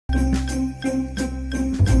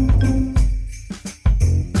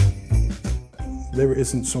there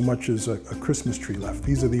isn't so much as a Christmas tree left.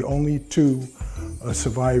 These are the only two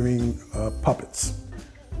surviving puppets.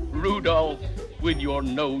 Rudolph, with your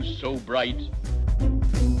nose so bright.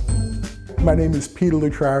 My name is Peter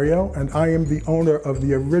Lutrario, and I am the owner of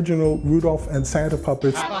the original Rudolph and Santa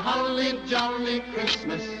puppets. Have a holly jolly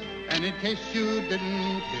Christmas, and in case you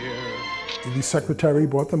didn't hear, the secretary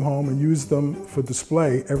brought them home and used them for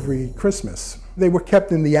display every Christmas. They were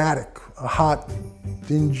kept in the attic, a hot,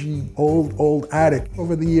 dingy, old attic.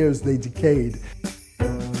 Over the years, they decayed.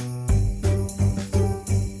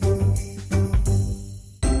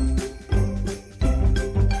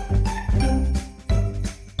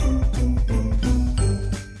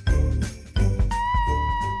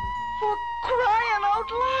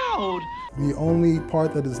 The only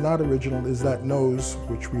part that is not original is that nose,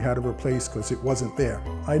 which we had to replace because it wasn't there.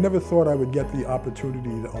 I never thought I would get the opportunity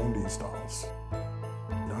to own these dolls.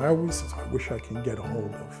 I always wish I can get a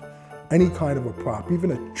hold of any kind of a prop,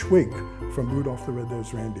 even a twig from Rudolph the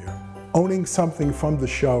Red-Nosed Reindeer. Owning something from the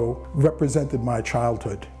show represented my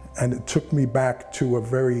childhood, and it took me back to a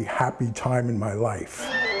very happy time in my life.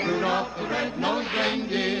 Rudolph the Red-Nosed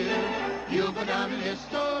Reindeer, you'll go down in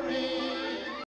history.